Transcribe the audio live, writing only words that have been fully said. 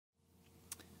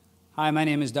Hi, my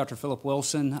name is Dr. Philip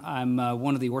Wilson. I'm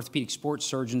one of the orthopedic sports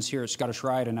surgeons here at Scottish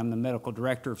Rite, and I'm the medical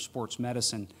director of sports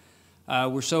medicine.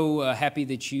 We're so happy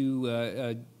that you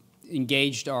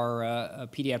engaged our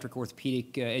pediatric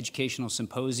orthopedic educational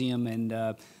symposium, and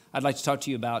I'd like to talk to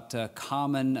you about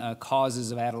common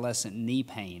causes of adolescent knee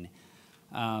pain.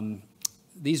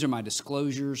 These are my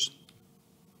disclosures.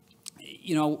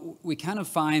 You know, we kind of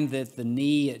find that the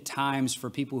knee at times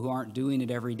for people who aren't doing it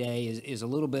every day is a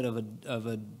little bit of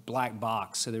a black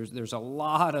box. So there's a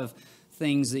lot of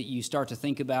things that you start to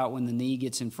think about when the knee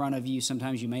gets in front of you.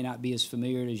 Sometimes you may not be as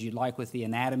familiar as you'd like with the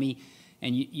anatomy.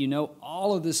 And you know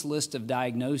all of this list of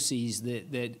diagnoses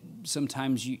that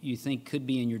sometimes you think could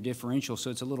be in your differential,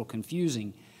 so it's a little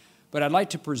confusing. But I'd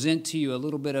like to present to you a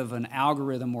little bit of an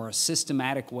algorithm or a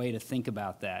systematic way to think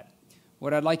about that.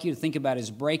 What I'd like you to think about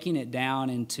is breaking it down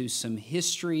into some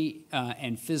history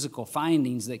and physical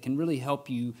findings that can really help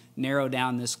you narrow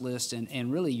down this list,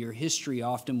 and really your history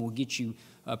often will get you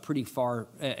pretty far,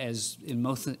 as in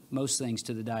most things,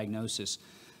 to the diagnosis.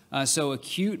 So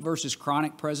acute versus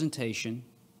chronic presentation,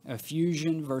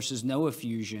 effusion versus no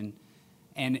effusion,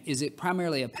 and is it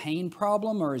primarily a pain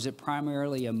problem or is it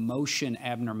primarily a motion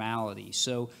abnormality?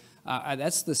 So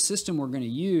that's the system we're going to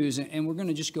use, and we're going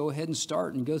to just go ahead and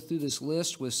start and go through this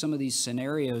list with some of these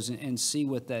scenarios and see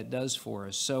what that does for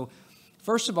us. So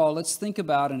first of all, let's think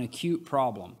about an acute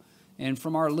problem. And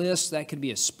from our list, that could be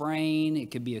a sprain,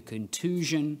 it could be a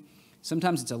contusion,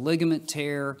 sometimes it's a ligament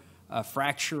tear, a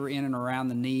fracture in and around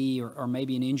the knee, or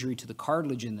maybe an injury to the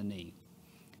cartilage in the knee.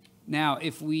 Now,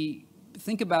 if we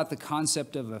think about the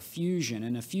concept of effusion,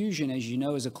 and effusion, as you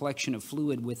know, is a collection of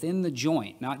fluid within the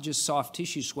joint, not just soft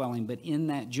tissue swelling, but in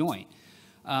that joint.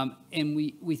 And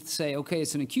we say, okay,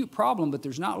 it's an acute problem, but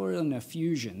there's not really an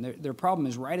effusion. Their problem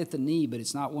is right at the knee, but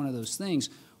it's not one of those things.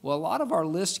 Well, a lot of our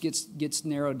list gets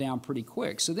narrowed down pretty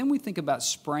quick. So then we think about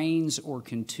sprains or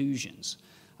contusions.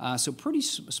 So pretty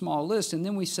small list, and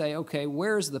then we say, okay,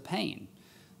 where's the pain?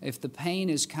 If the pain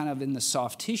is kind of in the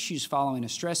soft tissues following a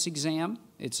stress exam,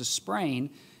 it's a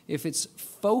sprain. If it's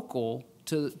focal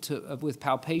with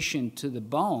palpation to the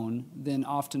bone, then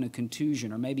often a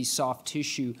contusion, or maybe soft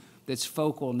tissue that's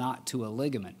focal, not to a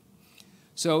ligament.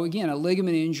 So again, a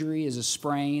ligament injury is a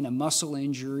sprain. A muscle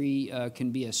injury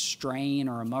can be a strain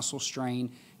or a muscle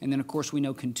strain. And then, of course, we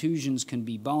know contusions can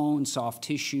be bone, soft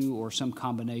tissue, or some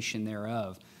combination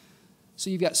thereof. So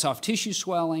you've got soft tissue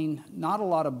swelling, not a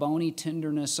lot of bony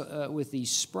tenderness with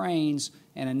these sprains,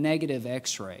 and a negative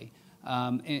x-ray.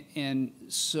 And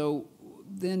so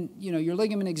then, you know, your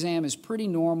ligament exam is pretty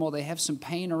normal. They have some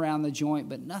pain around the joint,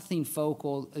 but nothing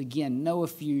focal. Again, no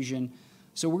effusion.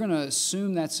 So we're going to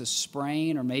assume that's a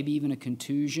sprain or maybe even a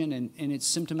contusion, and it's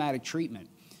symptomatic treatment.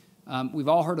 We've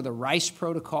all heard of the RICE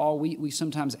protocol. We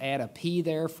sometimes add a P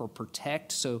there for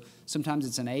protect, so sometimes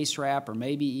it's an ACE wrap or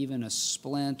maybe even a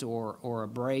splint or a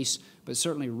brace, but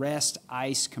certainly rest,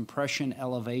 ice, compression,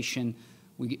 elevation.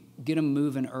 We get them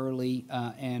moving early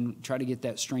and try to get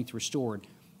that strength restored.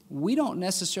 We don't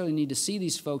necessarily need to see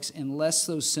these folks unless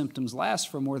those symptoms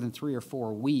last for more than 3 or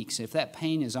 4 weeks. If that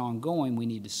pain is ongoing, we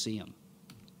need to see them.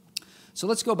 So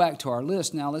let's go back to our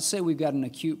list. Now, let's say we've got an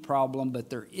acute problem, but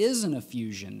there is an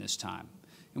effusion this time.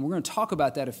 And we're going to talk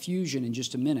about that effusion in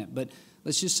just a minute. But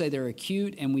let's just say they're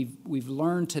acute, and we've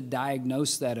learned to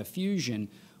diagnose that effusion.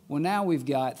 Well, now we've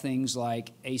got things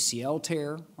like ACL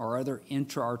tear or other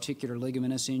intra-articular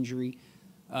ligamentous injury,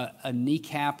 a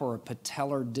kneecap or a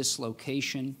patellar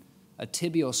dislocation, a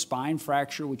tibial spine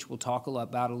fracture, which we'll talk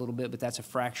about a little bit, but that's a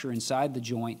fracture inside the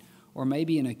joint, or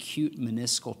maybe an acute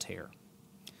meniscal tear.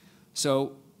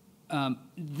 So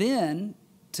then,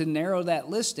 to narrow that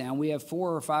list down, we have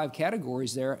 4 or 5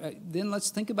 categories there. Then let's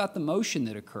think about the motion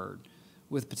that occurred.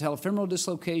 With patellofemoral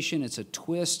dislocation, it's a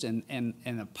twist and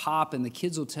a pop, and the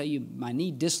kids will tell you, my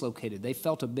knee dislocated. They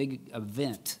felt a big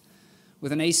event.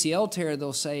 With an ACL tear,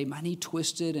 they'll say, my knee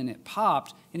twisted and it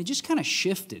popped, and it just kind of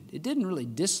shifted. It didn't really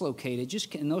dislocate.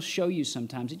 And they'll show you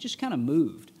sometimes, it just kind of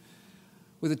moved.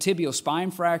 With a tibial spine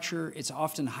fracture, it's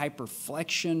often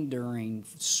hyperflexion during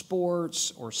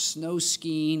sports or snow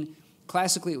skiing.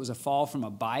 Classically, it was a fall from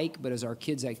a bike, but as our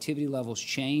kids' activity levels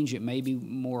change, it may be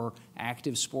more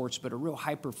active sports, but a real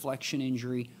hyperflexion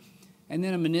injury. And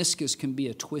then a meniscus can be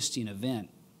a twisting event.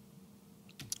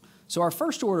 So our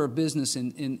first order of business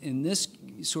in this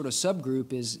sort of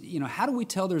subgroup is, you know, how do we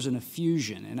tell there's an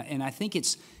effusion? And I think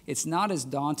it's not as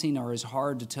daunting or as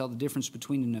hard to tell the difference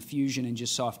between an effusion and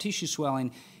just soft tissue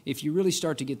swelling if you really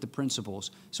start to get the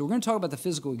principles. So we're going to talk about the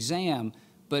physical exam,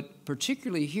 but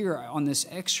particularly here on this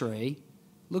x-ray,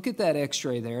 look at that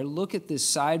x-ray there. Look at this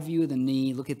side view of the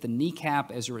knee. Look at the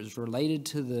kneecap as it is related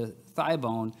to the thigh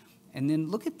bone. And then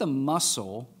look at the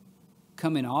muscle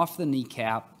coming off the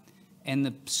kneecap and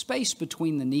the space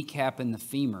between the kneecap and the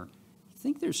femur. I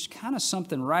think there's kind of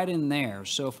something right in there.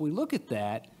 So if we look at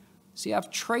that, see,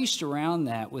 I've traced around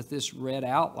that with this red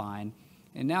outline.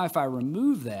 And now if I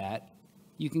remove that,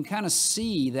 you can kind of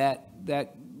see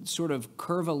that sort of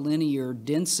curvilinear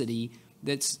density.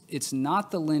 It's not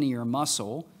the linear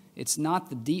muscle. It's not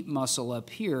the deep muscle up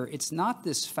here. It's not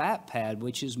this fat pad,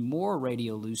 which is more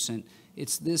radiolucent.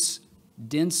 It's this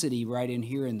density right in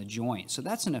here in the joint. So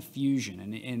that's an effusion.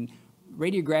 And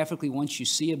radiographically, once you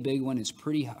see a big one, it's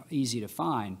pretty easy to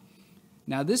find.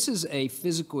 Now, this is a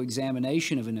physical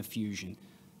examination of an effusion.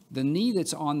 The knee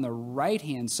that's on the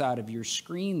right-hand side of your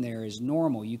screen there is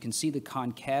normal. You can see the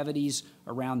concavities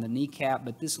around the kneecap,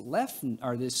 but this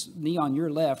knee on your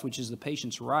left, which is the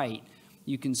patient's right,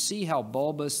 you can see how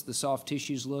bulbous the soft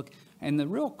tissues look. And the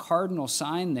real cardinal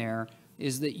sign there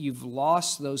is that you've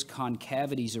lost those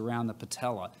concavities around the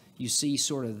patella. You see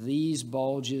sort of these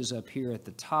bulges up here at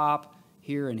the top,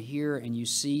 here, and you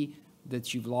see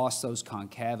that you've lost those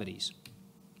concavities.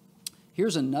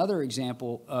 Here's another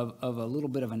example of a little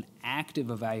bit of an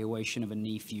active evaluation of a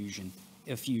knee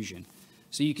effusion.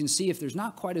 So you can see if there's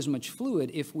not quite as much fluid,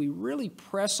 if we really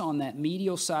press on that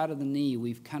medial side of the knee,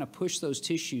 we've kind of pushed those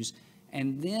tissues,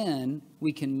 and then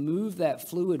we can move that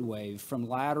fluid wave from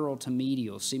lateral to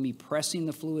medial. See me pressing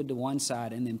the fluid to one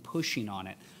side and then pushing on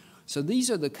it. So these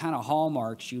are the kind of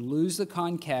hallmarks. You lose the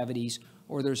concavities,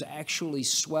 or there's actually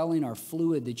swelling or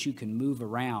fluid that you can move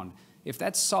around. If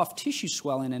that's soft tissue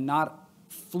swelling and not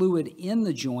fluid in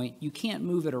the joint, you can't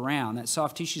move it around. That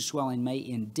soft tissue swelling may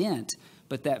indent,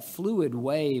 but that fluid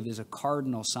wave is a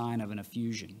cardinal sign of an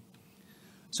effusion.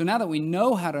 So now that we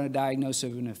know how to diagnose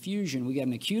an effusion, we got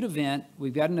an acute event,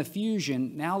 we've got an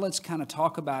effusion. Now let's kind of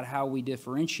talk about how we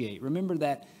differentiate. Remember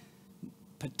that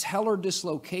patellar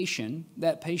dislocation,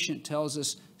 that patient tells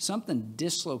us something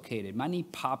dislocated. My knee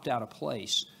popped out of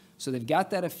place. So they've got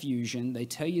that effusion, they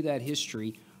tell you that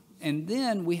history, and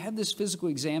then we have this physical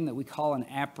exam that we call an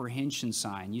apprehension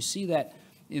sign. You see that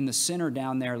in the center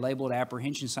down there labeled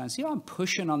apprehension sign. See how I'm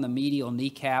pushing on the medial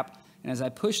kneecap, and as I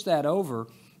push that over,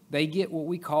 they get what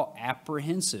we call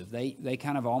apprehensive. They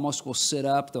kind of almost will sit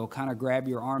up, they'll kind of grab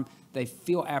your arm. They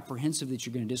feel apprehensive that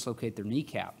you're going to dislocate their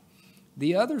kneecap.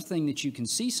 The other thing that you can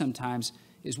see sometimes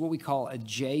is what we call a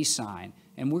J sign.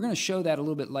 And we're going to show that a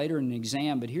little bit later in an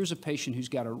exam, but here's a patient who's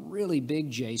got a really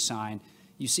big J sign.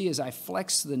 You see as I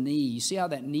flex the knee, you see how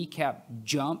that kneecap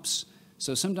jumps?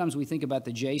 So sometimes we think about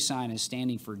the J sign as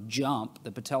standing for jump.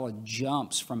 The patella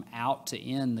jumps from out to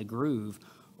in the groove.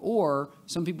 Or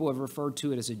some people have referred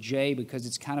to it as a J because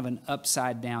it's kind of an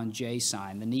upside down J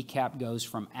sign. The kneecap goes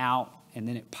from out and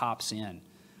then it pops in.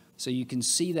 So you can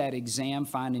see that exam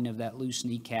finding of that loose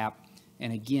kneecap.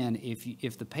 And again,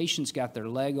 if the patient's got their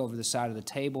leg over the side of the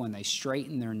table and they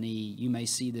straighten their knee, you may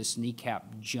see this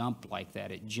kneecap jump like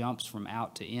that. It jumps from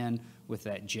out to in with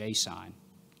that J sign.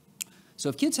 So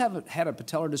if kids have had a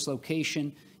patellar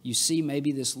dislocation, you see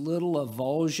maybe this little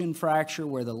avulsion fracture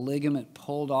where the ligament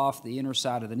pulled off the inner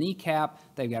side of the kneecap,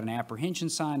 they've got an apprehension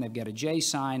sign, they've got a J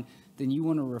sign, then you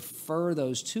want to refer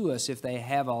those to us if they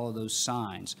have all of those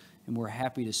signs, and we're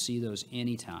happy to see those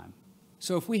anytime.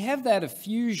 So if we have that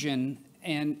effusion,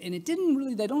 and it didn't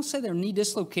really, they don't say their knee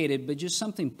dislocated, but just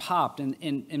something popped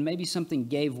and maybe something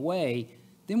gave way,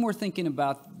 then we're thinking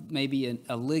about maybe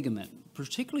a ligament,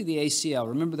 particularly the ACL.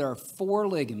 Remember, there are 4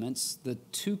 ligaments, the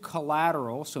 2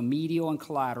 collateral, so medial and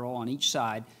collateral on each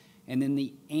side, and then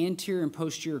the anterior and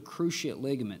posterior cruciate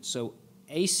ligament. So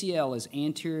ACL is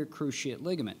anterior cruciate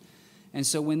ligament. And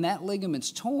so when that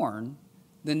ligament's torn,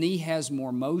 the knee has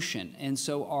more motion. And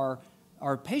so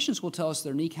our patients will tell us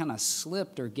their knee kind of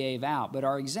slipped or gave out, but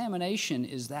our examination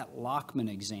is that Lockman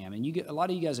exam. And a lot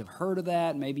of you guys have heard of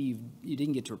that. Maybe you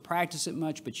didn't get to practice it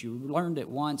much, but you learned it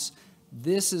once.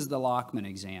 This is the Lockman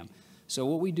exam. So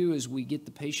what we do is we get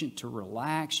the patient to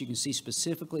relax. You can see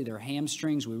specifically their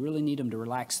hamstrings. We really need them to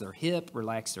relax their hip,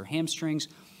 relax their hamstrings.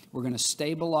 We're going to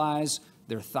stabilize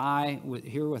their thigh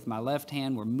here with my left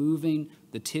hand. We're moving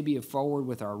the tibia forward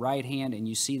with our right hand, and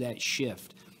you see that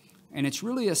shift. And it's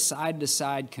really a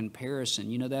side-to-side comparison.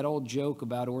 You know, that old joke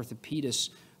about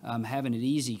orthopedists having it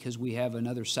easy because we have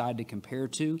another side to compare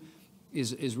to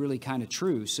is really kind of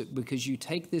true. So, because you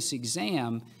take this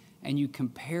exam and you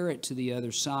compare it to the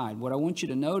other side. What I want you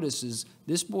to notice is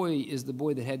this boy is the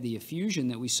boy that had the effusion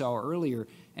that we saw earlier,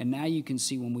 and now you can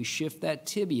see when we shift that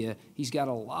tibia, he's got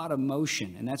a lot of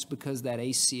motion, and that's because that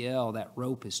ACL, that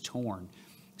rope is torn.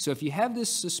 So if you have this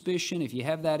suspicion, if you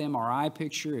have that MRI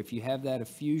picture, if you have that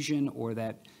effusion or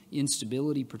that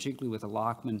instability, particularly with a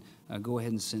Lockman, go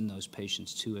ahead and send those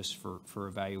patients to us for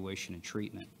evaluation and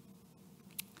treatment.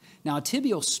 Now, a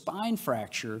tibial spine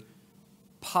fracture,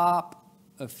 pop,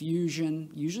 effusion,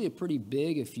 usually a pretty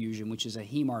big effusion, which is a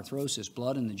hemarthrosis,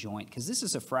 blood in the joint, because this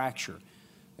is a fracture.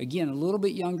 Again, a little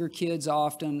bit younger kids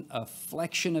often, a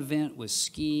flexion event with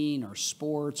skiing or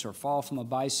sports or fall from a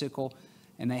bicycle,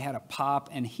 and they had a pop.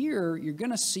 And here, you're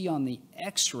going to see on the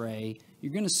x-ray,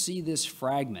 you're going to see this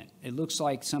fragment. It looks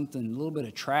like something, a little bit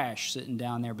of trash sitting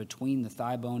down there between the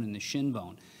thigh bone and the shin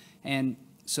bone. And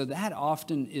so that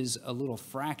often is a little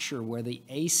fracture where the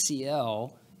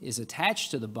ACL is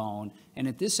attached to the bone, and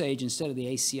at this age, instead of the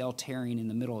ACL tearing in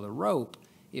the middle of the rope,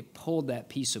 it pulled that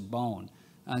piece of bone.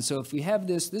 And so if we have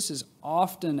this, this is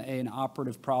often an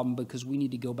operative problem because we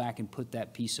need to go back and put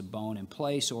that piece of bone in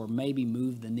place, or maybe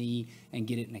move the knee and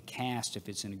get it in a cast if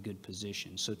it's in a good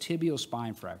position. So tibial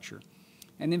spine fracture.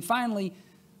 And then finally,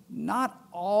 not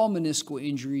all meniscal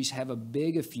injuries have a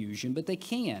big effusion, but they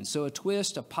can. So a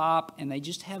twist, a pop, and they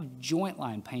just have joint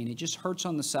line pain. It just hurts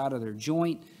on the side of their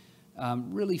joint,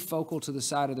 really focal to the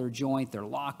side of their joint. Their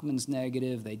Lachman's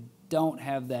negative. They don't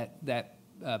have that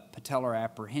patellar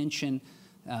apprehension.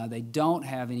 They don't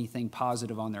have anything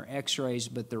positive on their x-rays,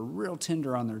 but they're real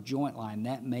tender on their joint line.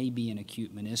 That may be an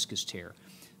acute meniscus tear.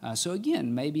 So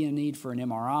again, maybe a need for an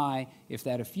MRI. If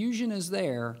that effusion is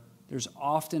there, there's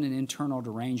often an internal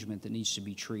derangement that needs to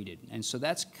be treated. And so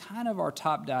that's kind of our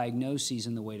top diagnoses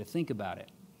and the way to think about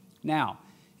it. Now,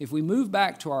 if we move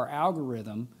back to our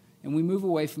algorithm and we move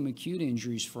away from acute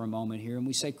injuries for a moment here and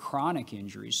we say chronic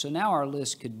injuries. So now our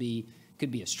list could be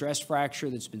a stress fracture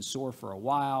that's been sore for a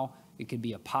while. It could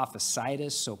be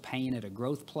apophysitis, so pain at a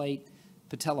growth plate.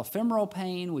 Patellofemoral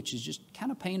pain, which is just kind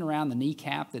of pain around the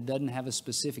kneecap that doesn't have a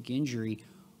specific injury,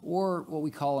 or what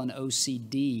we call an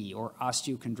OCD, or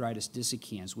Osteochondritis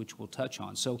Dissecans, which we'll touch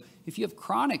on. So if you have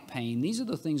chronic pain, these are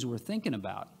the things we're thinking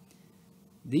about.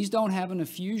 These don't have an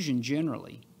effusion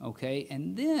generally, okay?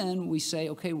 And then we say,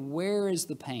 okay, where is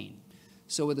the pain?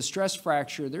 So with a stress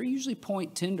fracture, they're usually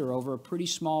point tender over a pretty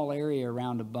small area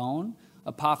around a bone.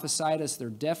 Apophysitis,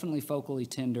 they're definitely focally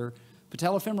tender.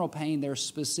 Patellofemoral pain, they're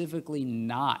specifically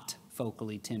not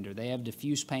focally tender. They have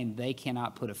diffuse pain. They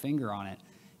cannot put a finger on it.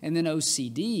 And then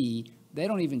OCD, they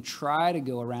don't even try to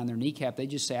go around their kneecap. They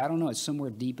just say, I don't know, it's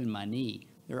somewhere deep in my knee.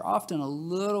 They're often a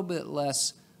little bit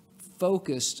less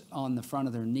focused on the front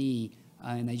of their knee,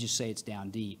 and they just say it's down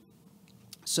deep.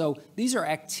 So these are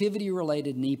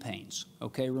activity-related knee pains,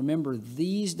 okay? Remember,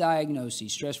 these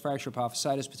diagnoses, stress fracture,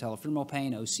 apophysitis, patellofemoral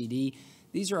pain, OCD,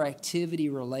 these are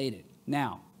activity-related.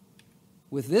 Now,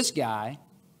 with this guy,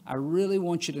 I really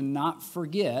want you to not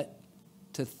forget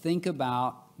to think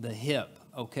about the hip,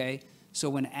 okay? So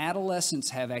when adolescents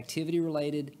have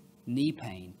activity-related knee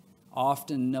pain,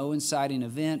 often no inciting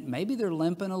event, maybe they're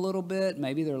limping a little bit,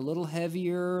 maybe they're a little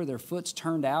heavier, their foot's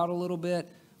turned out a little bit.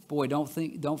 Boy, don't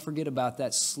forget about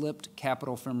that slipped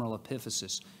capital femoral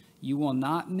epiphysis. You will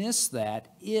not miss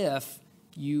that if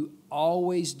you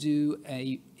always do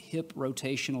a hip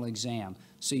rotational exam.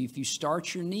 So if you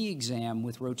start your knee exam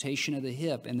with rotation of the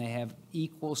hip and they have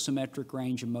equal symmetric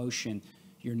range of motion,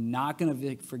 you're not going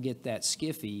to forget that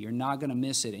skiffy. You're not going to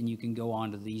miss it, and you can go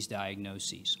on to these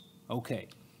diagnoses. Okay,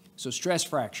 so stress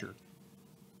fracture.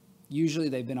 Usually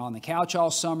they've been on the couch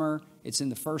all summer. It's in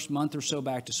the first month or so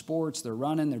back to sports. They're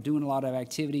running. They're doing a lot of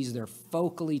activities. They're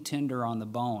focally tender on the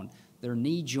bone. Their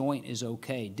knee joint is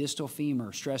okay. Distal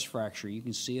femur, stress fracture. You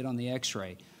can see it on the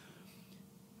x-ray.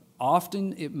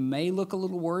 Often it may look a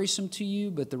little worrisome to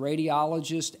you, but the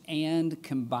radiologist, and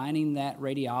combining that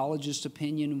radiologist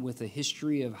opinion with a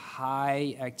history of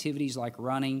high activities like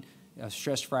running, a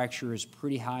stress fracture is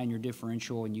pretty high in your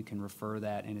differential, and you can refer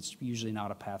that, and it's usually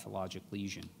not a pathologic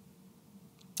lesion.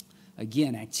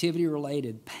 Again,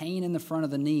 activity-related, pain in the front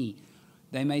of the knee.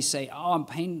 They may say, oh, I'm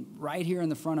pain right here in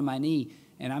the front of my knee,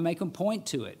 and I make them point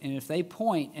to it. And if they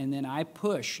point and then I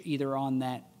push either on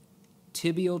that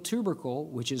tibial tubercle,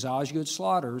 which is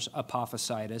Osgood-Slaughter's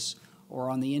apophysitis, or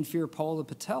on the inferior pole of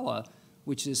the patella,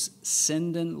 which is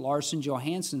Sinden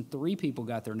Larson-Johansson. 3 people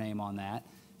got their name on that.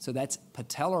 So that's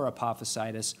patellar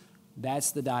apophysitis.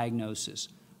 That's the diagnosis.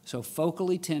 So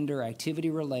focally tender,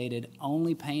 activity-related,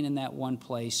 only pain in that one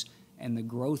place, and the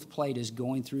growth plate is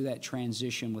going through that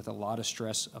transition with a lot of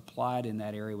stress applied in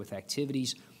that area with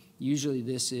activities. Usually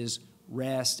this is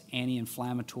rest,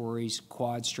 anti-inflammatories,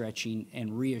 quad stretching,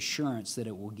 and reassurance that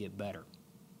it will get better.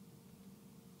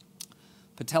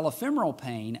 Patellofemoral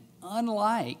pain,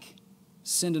 unlike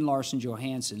Sinden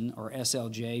Larson-Johansson, or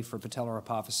SLJ for patellar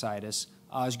apophysitis,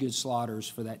 Osgood-Slaughter's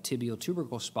for that tibial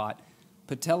tubercle spot,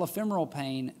 patellofemoral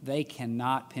pain, they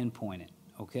cannot pinpoint it,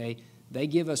 okay? They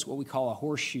give us what we call a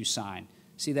horseshoe sign.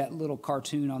 See that little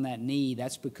cartoon on that knee?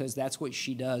 That's because that's what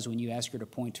she does when you ask her to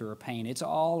point to her pain. It's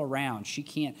all around. She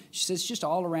says, it's just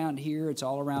all around here. It's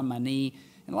all around my knee.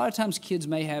 And a lot of times kids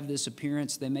may have this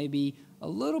appearance. They may be a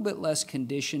little bit less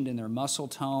conditioned in their muscle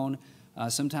tone.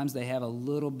 Sometimes they have a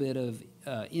little bit of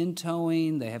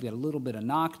in-toeing. They have got a little bit of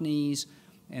knock knees.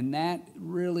 And that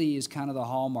really is kind of the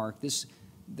hallmark.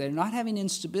 They're not having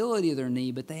instability of their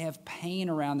knee, but they have pain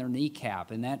around their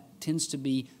kneecap, and that tends to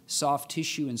be soft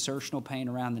tissue insertional pain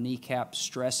around the kneecap,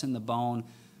 stress in the bone.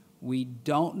 We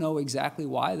don't know exactly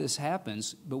why this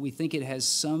happens, but we think it has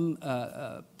some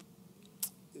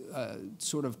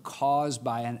sort of caused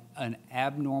by an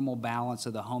abnormal balance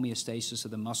of the homeostasis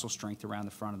of the muscle strength around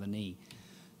the front of the knee.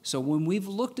 So when we've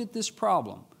looked at this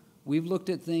problem, we've looked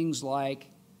at things like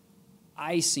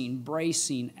icing,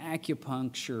 bracing,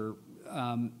 acupuncture,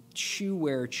 shoe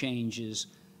wear changes,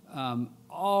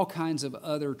 all kinds of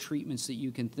other treatments that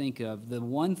you can think of. The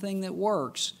one thing that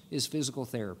works is physical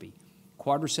therapy.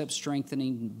 Quadriceps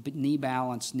strengthening, knee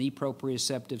balance, knee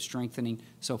proprioceptive strengthening.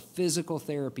 So physical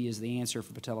therapy is the answer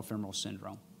for patellofemoral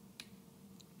syndrome.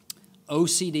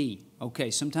 OCD.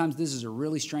 Okay, sometimes this is a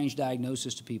really strange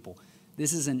diagnosis to people.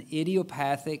 This is an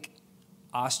idiopathic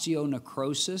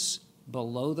osteonecrosis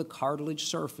below the cartilage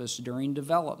surface during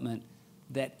development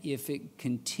that, if it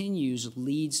continues,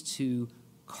 leads to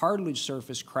cartilage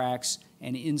surface cracks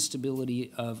and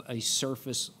instability of a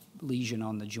surface lesion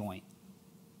on the joint.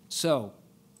 So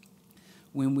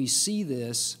when we see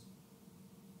this,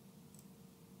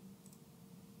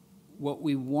 what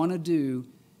we want to do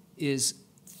is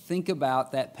think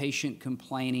about that patient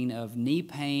complaining of knee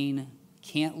pain,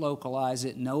 can't localize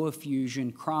it, no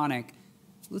effusion, chronic.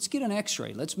 Let's get an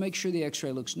x-ray. Let's make sure the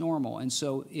x-ray looks normal. And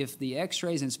so if the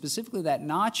x-rays, and specifically that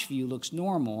notch view, looks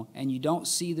normal and you don't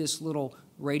see this little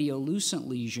radiolucent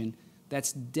lesion,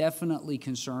 that's definitely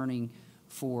concerning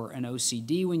for an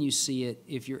OCD when you see it.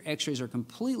 If your x-rays are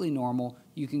completely normal,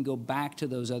 you can go back to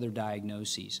those other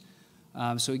diagnoses.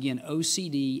 So again,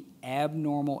 OCD,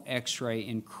 abnormal x-ray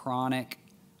in chronic,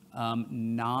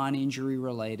 non-injury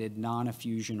related,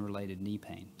 non-effusion related knee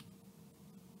pain.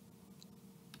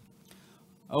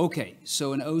 Okay,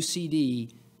 so in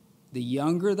OCD, the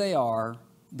younger they are,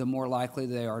 the more likely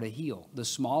they are to heal. The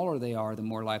smaller they are, the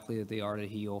more likely that they are to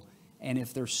heal. And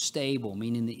if they're stable,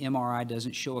 meaning the MRI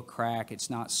doesn't show a crack, it's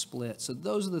not split. So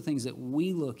those are the things that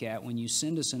we look at when you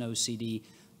send us an OCD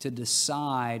to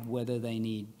decide whether they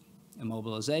need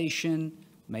immobilization,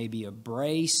 maybe a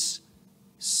brace.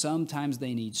 Sometimes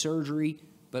they need surgery.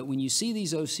 But when you see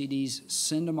these OCDs,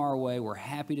 send them our way. We're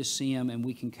happy to see them, and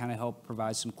we can kind of help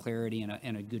provide some clarity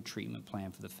and a good treatment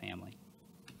plan for the family.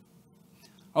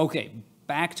 Okay,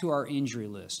 back to our injury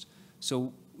list.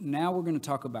 So now we're going to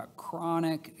talk about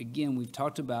chronic. Again, we've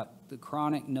talked about the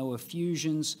chronic, no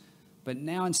effusions. But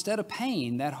now instead of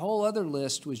pain, that whole other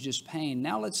list was just pain.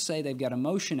 Now let's say they've got a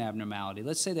motion abnormality.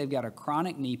 Let's say they've got a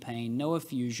chronic knee pain, no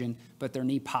effusion, but their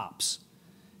knee pops.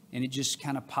 And it just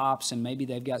kind of pops, and maybe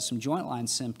they've got some joint line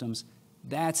symptoms.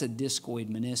 That's a discoid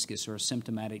meniscus or a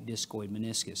symptomatic discoid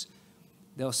meniscus.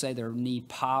 They'll say their knee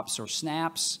pops or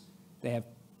snaps. They have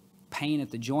pain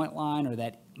at the joint line or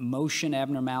that motion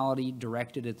abnormality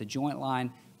directed at the joint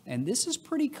line. And this is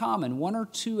pretty common. 1 or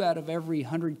 2 out of every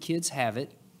 100 kids have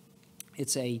it.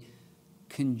 It's a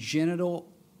congenital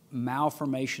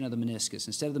malformation of the meniscus.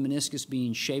 Instead of the meniscus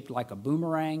being shaped like a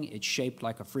boomerang, it's shaped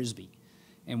like a frisbee.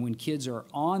 And when kids are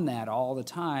on that all the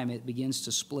time, it begins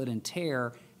to split and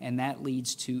tear, and that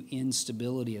leads to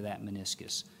instability of that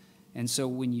meniscus. And so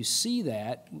when you see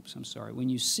that, when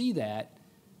you see that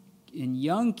in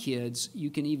young kids, you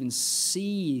can even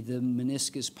see the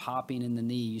meniscus popping in the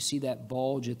knee. You see that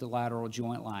bulge at the lateral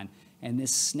joint line. And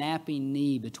this snapping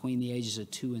knee between the ages of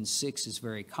 2 and 6 is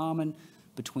very common.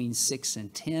 Between 6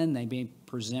 and 10, they may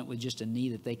present with just a knee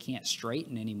that they can't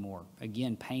straighten anymore.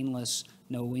 Again, painless,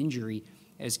 no injury.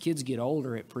 As kids get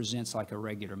older, it presents like a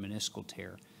regular meniscal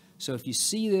tear. So if you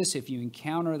see this, if you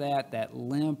encounter that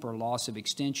limp or loss of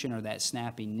extension or that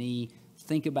snapping knee,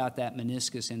 think about that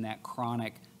meniscus in that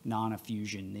chronic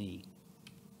non-effusion knee.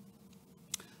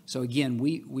 So again,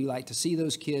 we like to see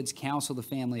those kids, counsel the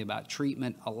family about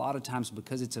treatment. A lot of times,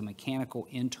 because it's a mechanical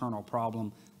internal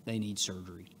problem, they need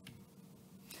surgery.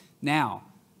 Now,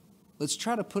 let's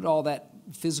try to put all that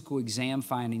physical exam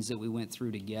findings that we went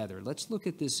through together. Let's look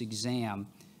at this exam.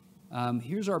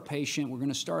 Here's our patient. We're going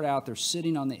to start out. They're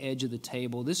sitting on the edge of the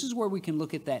table. This is where we can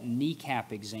look at that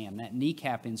kneecap exam, that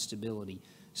kneecap instability.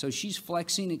 So she's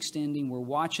flexing, extending. We're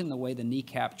watching the way the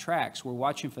kneecap tracks. We're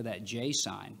watching for that J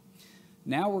sign.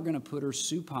 Now we're going to put her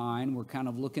supine. We're kind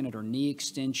of looking at her knee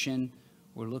extension.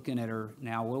 We're looking at her.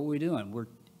 Now what are we doing? We're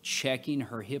checking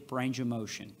her hip range of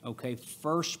motion. Okay,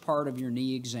 first part of your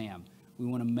knee exam. We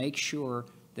want to make sure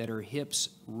that her hips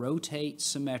rotate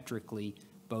symmetrically,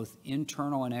 both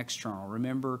internal and external.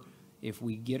 Remember, if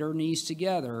we get her knees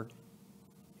together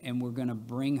and we're going to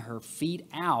bring her feet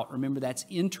out, remember that's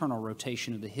internal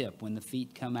rotation of the hip when the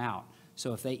feet come out.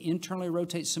 So if they internally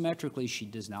rotate symmetrically, she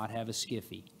does not have a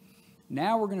skiffy.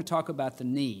 Now we're going to talk about the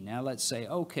knee. Now let's say,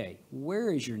 okay,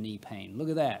 where is your knee pain? Look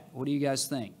at that. What do you guys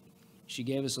think? She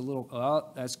gave us a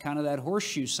little, that's kind of that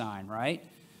horseshoe sign, right?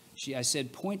 I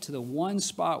said, point to the one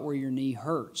spot where your knee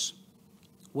hurts.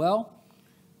 Well,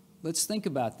 let's think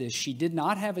about this. She did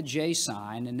not have a J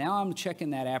sign, and now I'm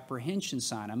checking that apprehension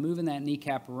sign. I'm moving that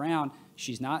kneecap around.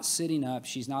 She's not sitting up.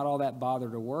 She's not all that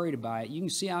bothered or worried about it. You can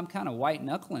see I'm kind of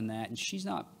white-knuckling that, and she's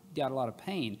not got a lot of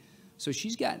pain. So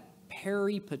she's got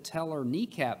peripatellar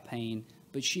kneecap pain,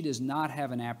 but she does not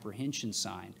have an apprehension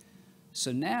sign.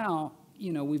 So now,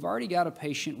 you know, we've already got a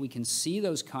patient. We can see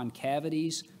those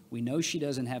concavities. We know she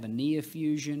doesn't have a knee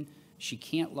effusion. She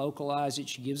can't localize it.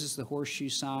 She gives us the horseshoe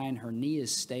sign. Her knee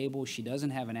is stable. She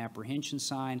doesn't have an apprehension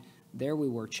sign. There we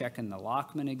were checking the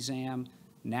Ligament exam.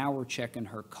 Now we're checking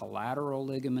her collateral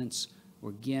ligaments.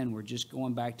 Again, we're just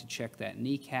going back to check that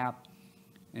kneecap.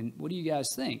 And what do you guys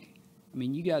think? I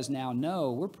mean, you guys now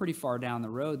know we're pretty far down the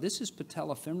road. This is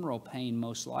patellofemoral pain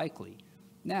most likely.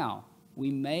 Now,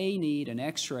 we may need an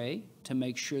x-ray to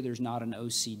make sure there's not an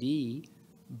OCD,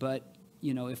 but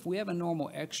you know, if we have a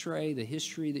normal x-ray, the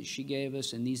history that she gave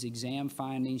us and these exam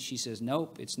findings, she says,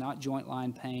 nope, it's not joint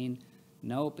line pain.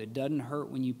 Nope, it doesn't hurt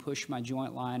when you push my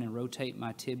joint line and rotate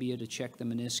my tibia to check the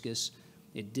meniscus.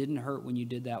 It didn't hurt when you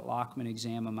did that Ligament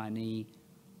exam of my knee.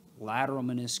 Lateral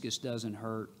meniscus doesn't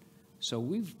hurt. So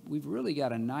we've really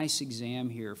got a nice exam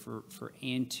here for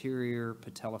anterior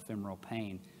patellofemoral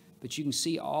pain. But you can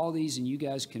see all these, and you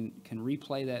guys can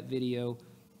replay that video.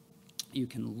 You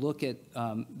can look at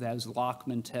those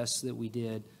Ligament tests that we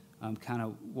did, kind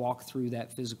of walk through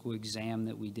that physical exam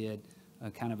that we did,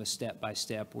 kind of a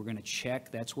step-by-step. We're going to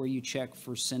check. That's where you check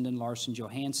for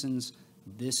Sinden-Larsen-Johansson's.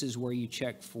 This is where you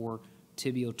check for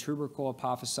tibial tubercle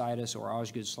apophysitis or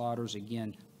Osgood-Slaughter's.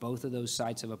 Again, both of those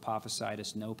sites of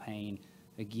apophysitis, no pain.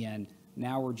 Again,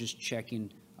 now we're just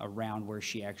checking around where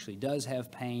she actually does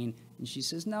have pain. And she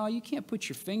says, no, you can't put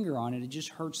your finger on it. It just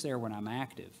hurts there when I'm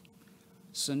active.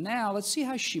 So now let's see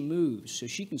how she moves. So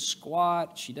she can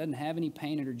squat. She doesn't have any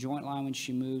pain in her joint line when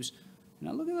she moves.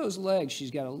 Now look at those legs.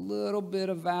 She's got a little bit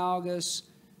of valgus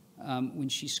when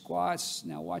she squats.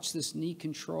 Now watch this knee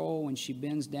control. When she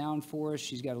bends down for us,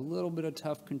 she's got a little bit of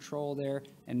tough control there.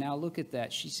 And now look at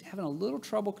that. She's having a little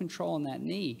trouble controlling that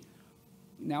knee.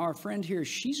 Now our friend here,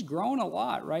 she's grown a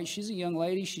lot, right? She's a young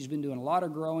lady. She's been doing a lot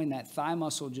of growing. That thigh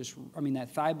muscle that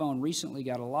thigh bone recently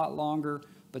got a lot longer.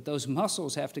 But those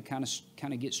muscles have to kind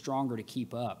of get stronger to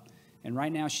keep up. And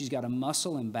right now she's got a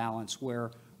muscle imbalance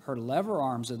where her lever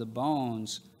arms of the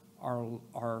bones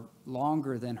are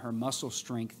longer than her muscle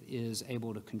strength is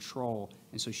able to control.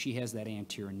 And so she has that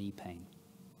anterior knee pain.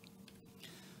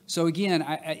 So again,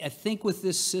 I think with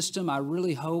this system, I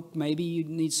really hope, maybe you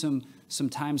need some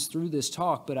times through this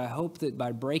talk, but I hope that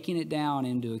by breaking it down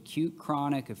into acute,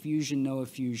 chronic, effusion, no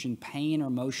effusion, pain or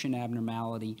motion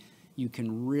abnormality, you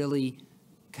can really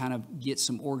kind of get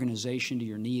some organization to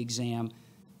your knee exam.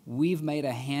 We've made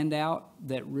a handout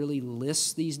that really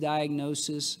lists these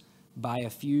diagnoses by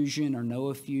effusion or no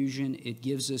effusion. It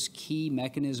gives us key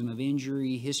mechanism of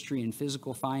injury, history, and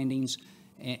physical findings,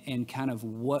 and kind of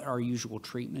what our usual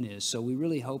treatment is. So we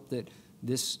really hope that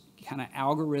this kind of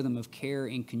algorithm of care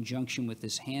in conjunction with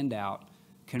this handout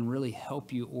can really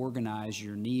help you organize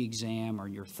your knee exam or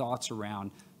your thoughts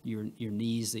around your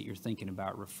knees that you're thinking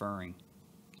about referring.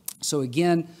 So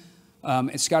again,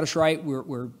 at Scottish Rite,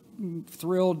 we're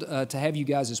thrilled to have you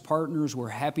guys as partners. We're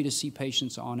happy to see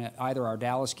patients on either our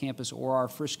Dallas campus or our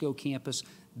Frisco campus.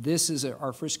 This is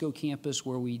our Frisco campus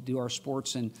where we do our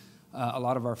sports and a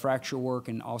lot of our fracture work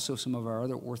and also some of our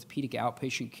other orthopedic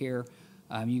outpatient care.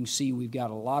 You can see we've got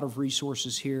a lot of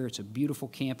resources here. It's a beautiful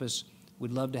campus.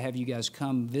 We'd love to have you guys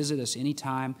come visit us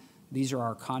anytime. These are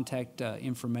our contact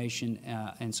information,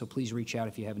 and so please reach out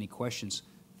if you have any questions.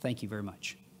 Thank you very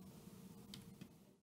much.